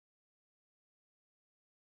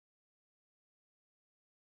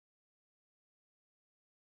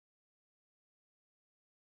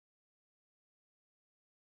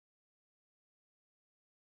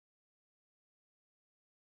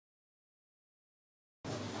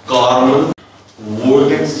Karman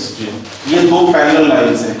vortex string, ये दो parallel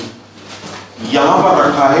lines हैं, यहां पर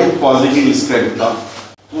रखा है पॉजिटिव स्ट्रेंथ का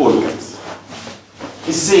वोर्टेक्स,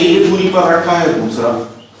 इससे ये दूरी पर रखा है दूसरा,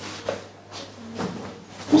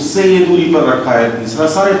 उससे ये दूरी पर रखा है तीसरा,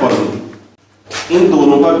 सारे पॉजिटिव। इन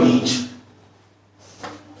दोनों का बीच,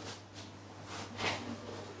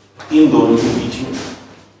 इन दोनों के बीच में,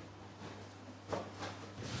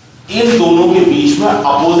 इन दोनों के बीच में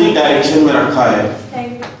अपोजिट डायरेक्शन में रखा है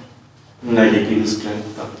नेगेटिव स्ट्रेंथ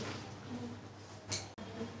का।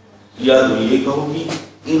 या तो ये कहो कि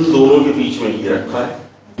इन दोनों के बीच में ये रखा है,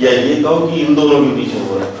 या ये कहो कि इन दोनों के बीच में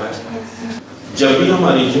वो रखा है। जब भी हम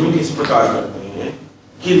अरेंजमेंट इस प्रकार करते हैं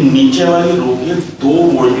कि नीचे वाली रो के दो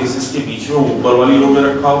वोल्टेजेस के बीच में ऊपर वाली रो में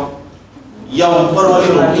रखा हो, या ऊपर वाली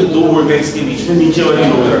रो के दो वोल्टेज के बीच में नीचे वाली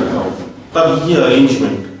रो में रखा हो, तब ये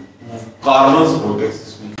अरेंजमेंट कार्मन वोर्टेक्स,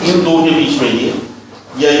 इन दो के बीच में ये,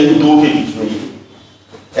 या इन दो के बीच में ये,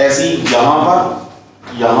 ऐसी यहां पर,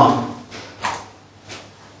 यहां,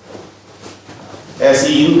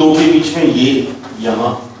 ऐसी इन दो के बीच में ये,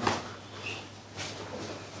 यहां,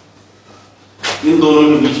 इन दोनों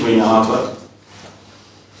के बीच में यहां पर,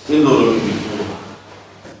 इन दोनों के बीच में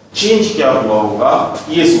चेंज क्या हुआ होगा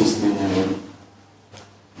ये सोचते हैं हम।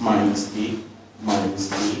 माइनस ए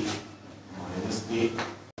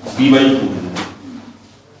b/2,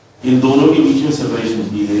 इन दोनों के बीच में सेपरेशन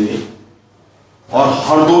दी गई और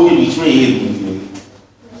हर दो के बीच में ए दी गई,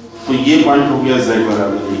 तो ये पॉइंट हो गया z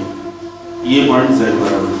बराबर ए, ये पॉइंट z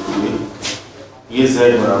बराबर 2, ये z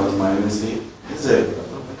बराबर -a, z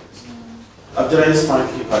बराबर। अब जरा इस पॉइंट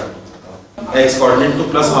की बात, x कोऑर्डिनेट तो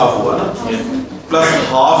 +½ हुआ ना, +½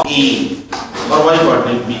 a और y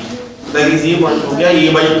coordinate b, that is ये पॉइंट हो गया a/2,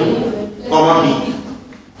 b,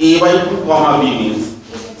 a/2, b means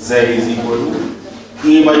z is equal to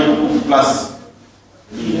a/2 plus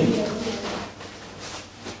b,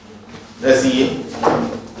 ऐसे ये।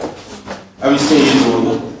 अब इसमें ये जोड़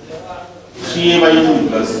दो 3a/2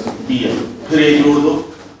 plus b, फिर एक जोड़ दो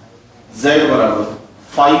z बराबर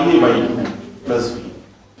 5a/2 plus b,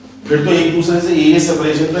 फिर तो एक दूसरे से ये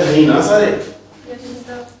सेपरेशन पे है ही ना सारे,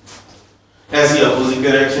 ऐसी अपोजिट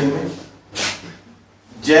डायरेक्शन में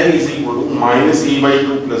z is equal to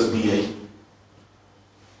 -a/2 plus bi,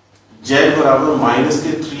 z बराबर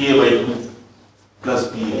 -3a/2 plus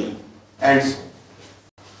bi and so.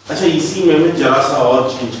 अच्छा, इसी में मैं जरा सा और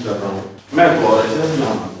चेंज कर रहा हूं, मैं तो और ऐसे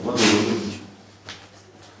यहां मानूंगा दोनों के बीच,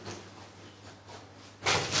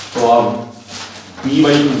 तो अब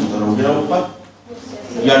b/2 उधर हो गया ऊपर,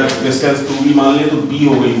 या डिस्टेंस 2 भी मान ले तो b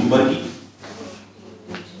हो गई ऊपर की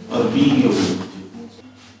और b भी हो गई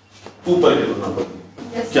ऊपर के दोनों पर।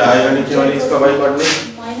 क्या आएगा नीचे वाली इसका y कोऑर्डिनेट?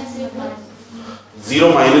 0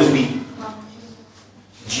 -b,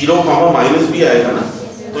 0, -b आएगा ना,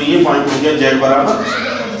 तो ये पॉइंट हो गया z बराबर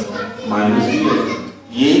 -b,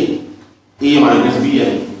 ये a -b है,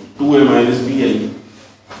 2a -b है,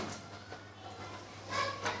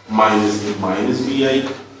 -a -b आई,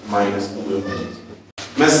 -2a।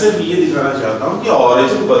 मैं सिर्फ ये दिखाना चाहता हूं कि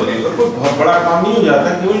ऑरिजिन बदलने का कोई बहुत बड़ा काम नहीं हो जाता,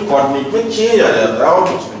 केवल कोऑर्डिनेट में चेंज आ जाता है और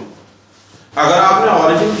कुछ नहीं। अगर आपने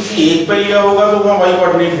ऑरिजिन किसी एक पे लिया होगा तो वहां y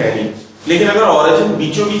कोऑर्डिनेट है नहीं, लेकिन अगर ऑरिजिन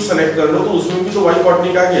बीचों बीच सेलेक्ट कर लो तो उसमें भी तो y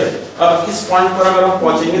कोऑर्डिनेट आ गया। अब इस पॉइंट पर अगर आप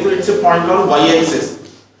पहुंचेंगे तो it's a point on y axis,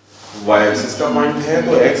 y axis का पॉइंट है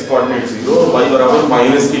तो x कोऑर्डिनेट 0 और y बराबर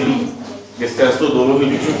 -b, इसका तो दोनों के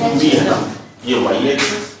बीच में b है ना, ये y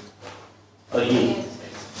एक्सिस और ये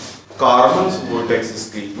कार्बन वोर्टेक्स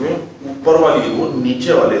स्ट्रिंग में ऊपर वाली रो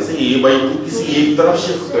नीचे वाले से a/2 किसी एक तरफ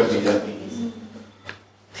शिफ्ट कर दी जाती है।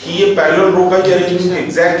 ये पैरेलल रो का अरेंजमेंट,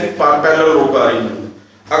 एग्जैक्टली पैरेलल रो का अरेंजमेंट।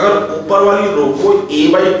 अगर ऊपर वाली रो को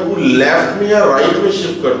a/2 लेफ्ट में या राइट में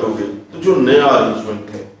शिफ्ट कर दोगे तो जो नया अरेंजमेंट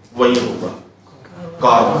है वही होगा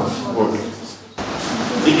carbon vortex.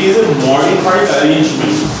 It is a modified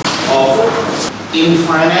arrangement of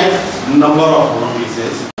infinite number of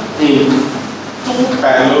वोर्टिसेस in two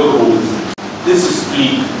parallel rows. This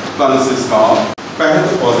split consists of, पहले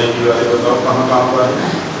तो पॉजिटिव वाले बताओ कहाँ कहाँ पर है,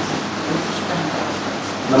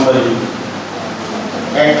 number A,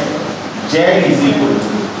 at z is equal to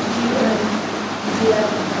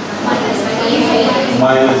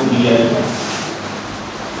 -bi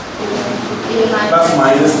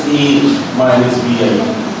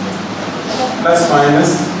plus -a -bi plus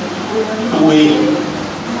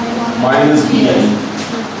 -2a -bi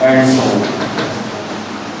and so on.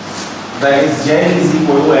 That is z is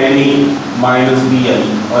equal to na bi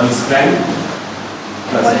और strength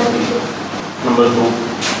plus a. Number 2,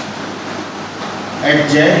 at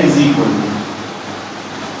z is equal to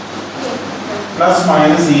plus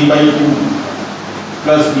minus a/2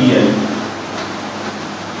 plus bi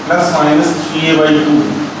plus minus 3a/2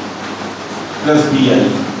 plus bi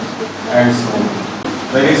and so on.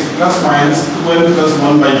 That is plus minus 2n plus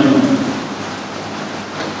 1 by 2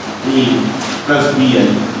 a plus bi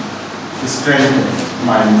strength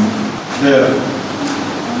minus the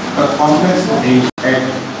complex potential at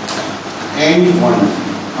any point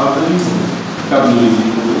of the region W is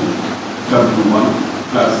equal to W1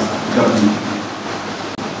 plus W,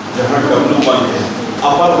 जहाँ W1 है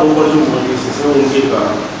अपर रो पर जो voltages है उनके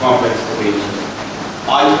कारण complex potential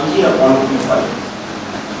I की upon 2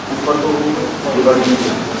 ऊपर तो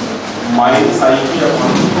माइनस I की अपॉन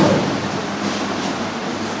 2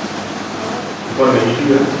 ऊपर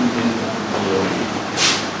नेगेटिव है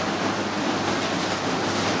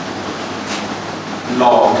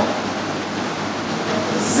log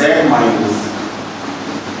z माइनस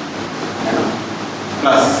है ना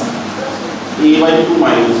plus a by 2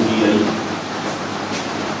 minus bi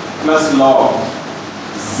plus log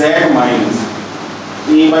z minus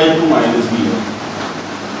a by 2 minus bi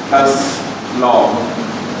plus log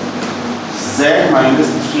z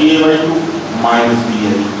minus 3a by 2 minus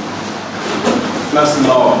bi plus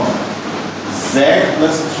log z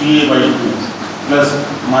plus 3a by 2 plus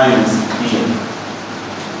minus bi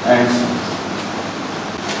and so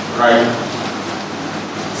right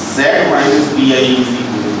z minus bi is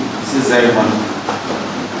equal to z1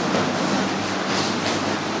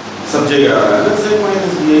 सब जगह आ रहा है ना z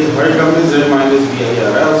minus bi हर term में z minus bi आ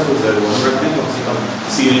रहा है उसको z1 रखते हैं कम से कम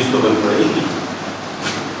सीरीज तो बन पड़ेगी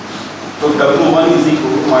तो w1 is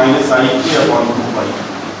equal to minus I k upon 2 pi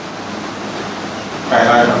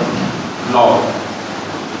पहला term log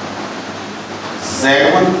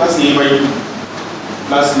z1 plus a by 2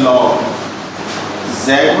 plus log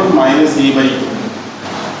z1 minus a by 2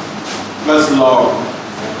 plus log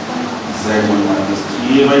z1 minus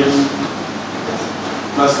 3a by 2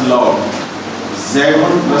 plus log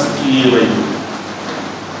z1 plus 3a by 2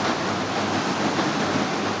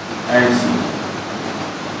 and so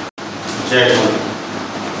z1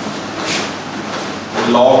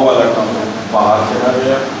 log वाला term बाहर चला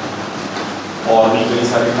गया और भी कई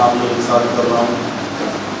सारे काम एक साथ कर रहा हूँ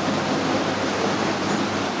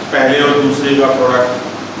पहले और दूसरे का product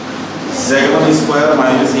z1 square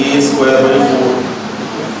minus a square by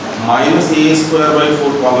 4 minus a square by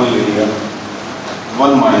 4 common ले लिया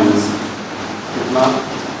 1 माइनस कितना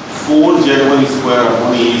 4z1 square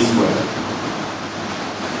upon a square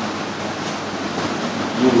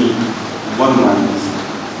unit 1 minus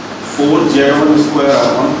 4z1 square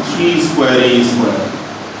upon 3 square a square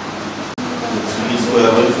 3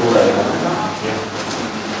 square by 4 आएगा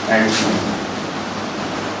and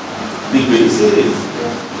the base is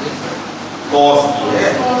cos है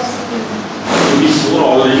क्योंकि 4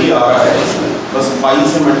 already आ रहा है इसमें बस पाई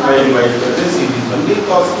से मल्टीप्लाई डिवाइड करते हैं सीरीज बन गई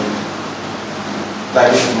cos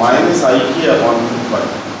that is minus I की अपॉन 2 पाई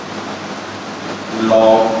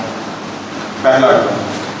log पहला term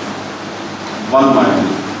 1 minus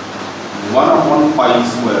 1 upon pi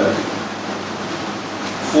square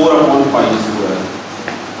 4 upon pi square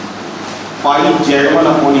pi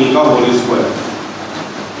z1 upon a का होल स्क्वायर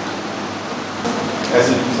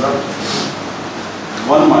ऐसे दूसरा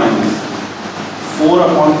 1 minus 4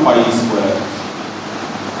 upon pi square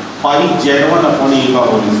pi z1 upon a का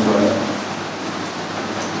whole square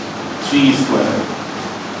 3 square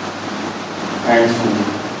and so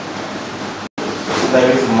that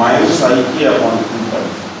is minus I की upon 2 पाई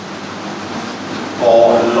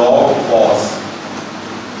और log cos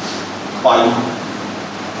pi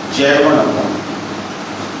z1 upon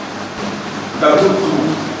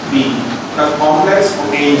w2b the complex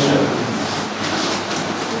potential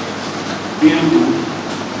due to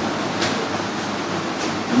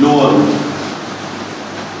lower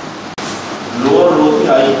row की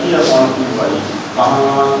I की upon 2 पाई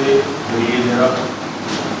कहाँ से ये जरा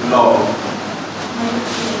log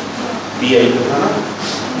bi था ना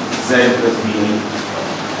z प्लस bi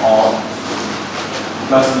और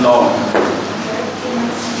प्लस log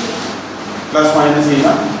प्लस माइनस ये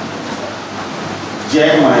ना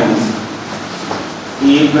z minus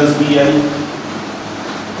a plus bi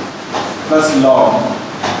plus log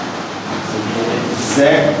z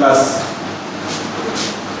plus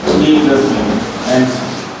a plus b and so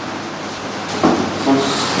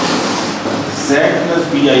z plus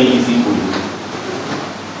bi is equal to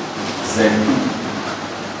z2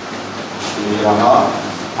 ये रहा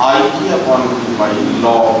I की upon 2 पाई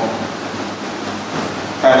log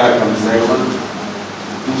पहला term z1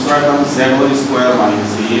 दूसरा term z1 square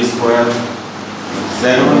minus a square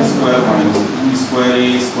z1 square minus 2 square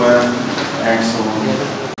a square and so on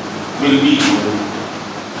will be equal to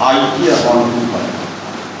I की upon 2 pi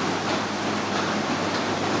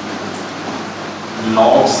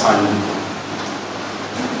log sin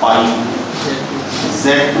पाई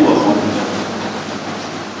Z2 upon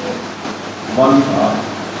 1 था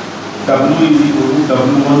W is equal to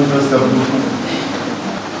W1 plus W2।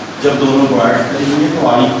 जब दोनों को add करेंगे तो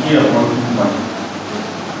I के upon 2 pi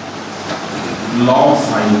log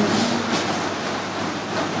sine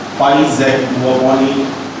pi Z2 upon E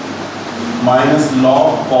minus log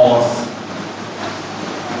cos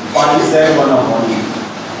pi Z1 upon E,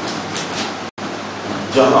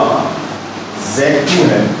 जहां Z2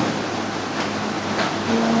 है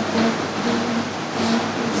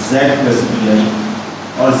Z plus BI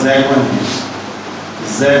और Z1 है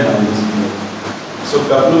Z minus BI। So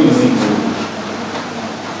W is equal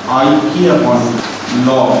I की upon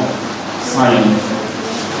log sine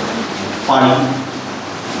pi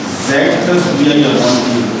Z plus BI upon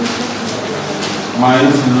E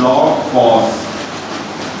minus log cos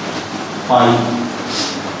pi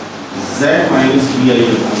Z minus BI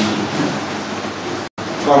upon E।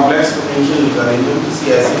 Complex potential निकालेंगे किसी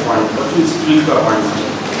ऐसे point पर जो street का point है,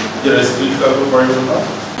 जो street का कोई पॉइंट होगा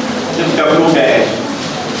जब W डैश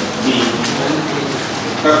B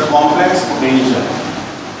का complex potential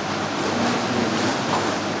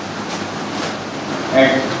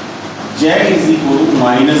at Z is equal to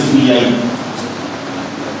minus BI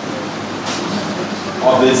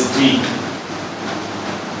of the street,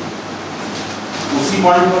 उसी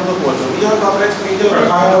पॉइंट पर तो पहुंचोगे। यहाँ कॉम्प्लेक्स पोटेंशियल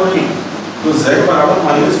रखा है ऑलरेडी, तो Z बराबर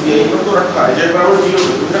माइनस BI पर तो रखा है, Z बराबर 0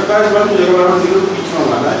 पे तो रखा है, इस बार तो Z बराबर 0 के बीच में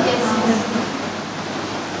होना है।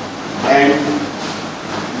 And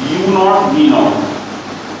U0 V0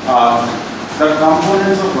 are the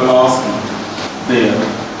components of velocity there,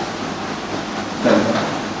 then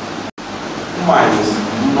minus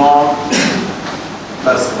U0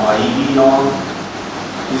 plus I V0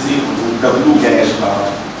 is equal to W dash का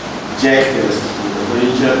Z के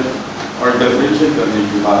डिफरेंशियल और डिफरेंशियल करने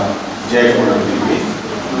के बाद Z को रख देंगे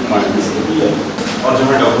माइनस BI, और जब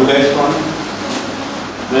W डैश कौन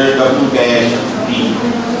है W डैश B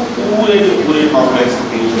पूरे के पूरे कॉम्प्लेक्स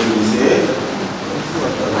पोटेंशियल से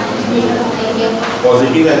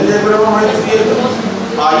पॉजिटिव है Z बराबर माइनस BI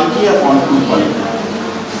I की upon 2 pi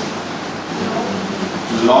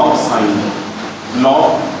log sign log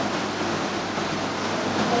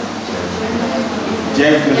Z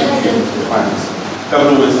plus BI minus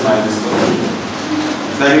W में से माइनस करो,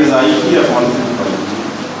 that is I की upon 2 pi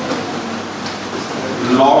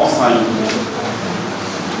log sine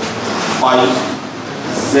pi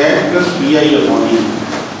Z plus BI upon E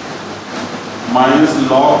minus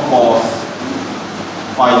log cos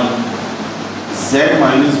pi Z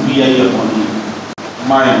minus BI upon E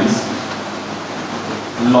minus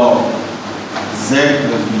log Z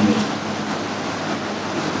plus BI।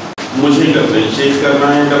 मुझे differentiate करना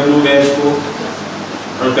है W dash को,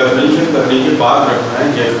 और differentiate करने के बाद रखना है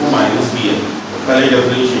Z को माइनस BI। पहले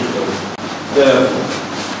डिफरेंशिएट करो,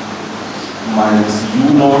 minus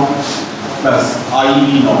U0 plus I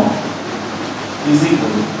V0 is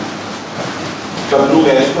equal W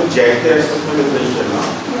dash को Z के रेस्पेक्ट में डिफरेंशिएट करना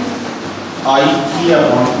I की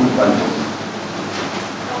अपॉन 2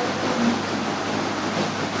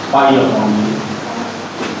 पाई अपॉन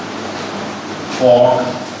cot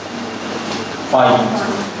पाई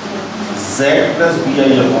Z plus BI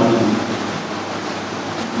upon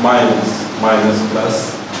minus minus plus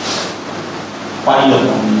pi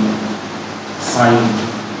upon sine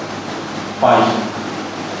pi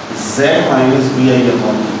Z minus BI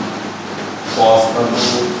upon cos का तो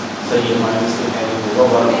सही है, minus से कैंसिल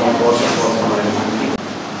होगा 1 अपॉन कॉस का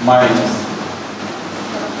minus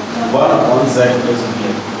 1 upon Z plus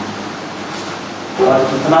BI, और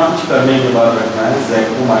इतना कुछ करने के बाद रखना है Z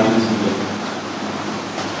को माइनस BI।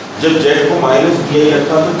 जब Z को माइनस BI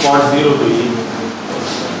रखा तो cos 0 तो ये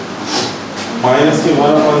माइनस के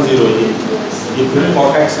 1 अपॉन 0 ये फिर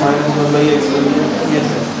cot x minus 1 by x बन गया।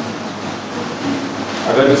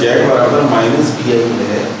 अगर Z बराबर माइनस BI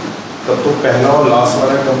है तब तो पहला और लास्ट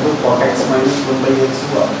वाला टर्म तो cot x minus 1 by x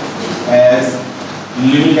हुआ, age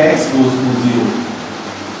limit x goes to 0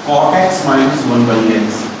 cot x minus 1 by x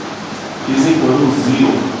is equal to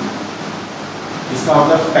 0। इसका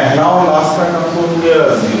मतलब पहला और लास्ट का टर्म तो हो गया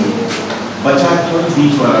 0, बचा केवल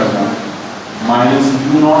बीच वाला term minus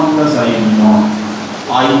U0 plus I V0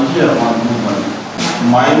 I की अपॉन 2 पाई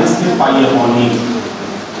माइनस के पाई अपॉन E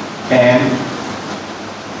tan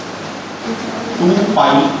 2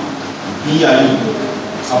 पाई BI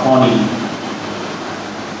अपॉन E,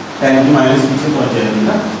 tan की माइनस पीछे पहुंच जाएगी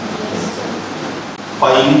ना,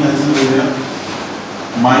 पाई भी कैंसिल हो गया,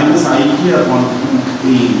 माइनस I की अपॉन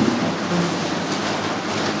 2A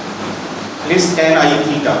इस tan I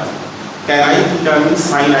theta Tan I theta means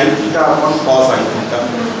sin I theta upon cos I theta.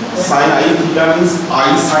 Sin I theta means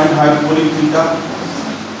I sin hyperbolic theta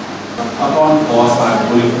upon cos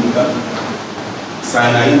hyperbolic theta.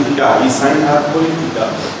 Sin I theta I sin hyperbolic theta.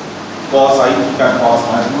 Cos I theta cos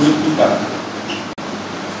hyperbolic theta.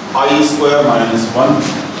 I square minus 1,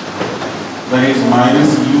 that is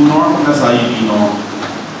minus u naught plus I v naught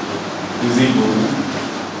is equal to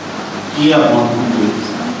k upon 2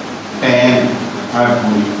 tan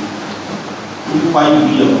hyperbolic 2 pi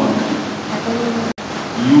b upon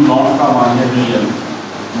u naught का मान है real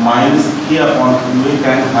minus k upon 2a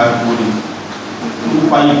tan hyperbolic 2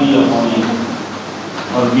 pi b upon a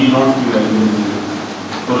और v naught की value है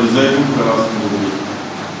तो resultant velocity होगी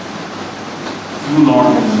u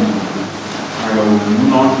naught आएगा वो u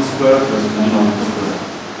naught square plus v naught square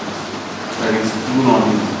that is u naught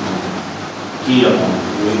k upon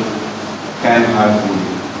 2a tan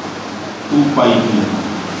hyperbolic 2 pi b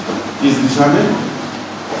इस दिशा में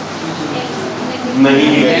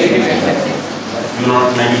negative u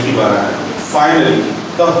naught negative आ रहा है. Finally,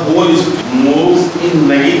 the whole moves in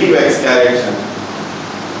negative x direction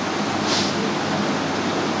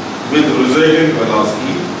with resultant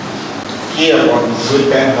velocity k upon 2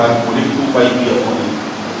 tan hyperbolic 2 pi b upon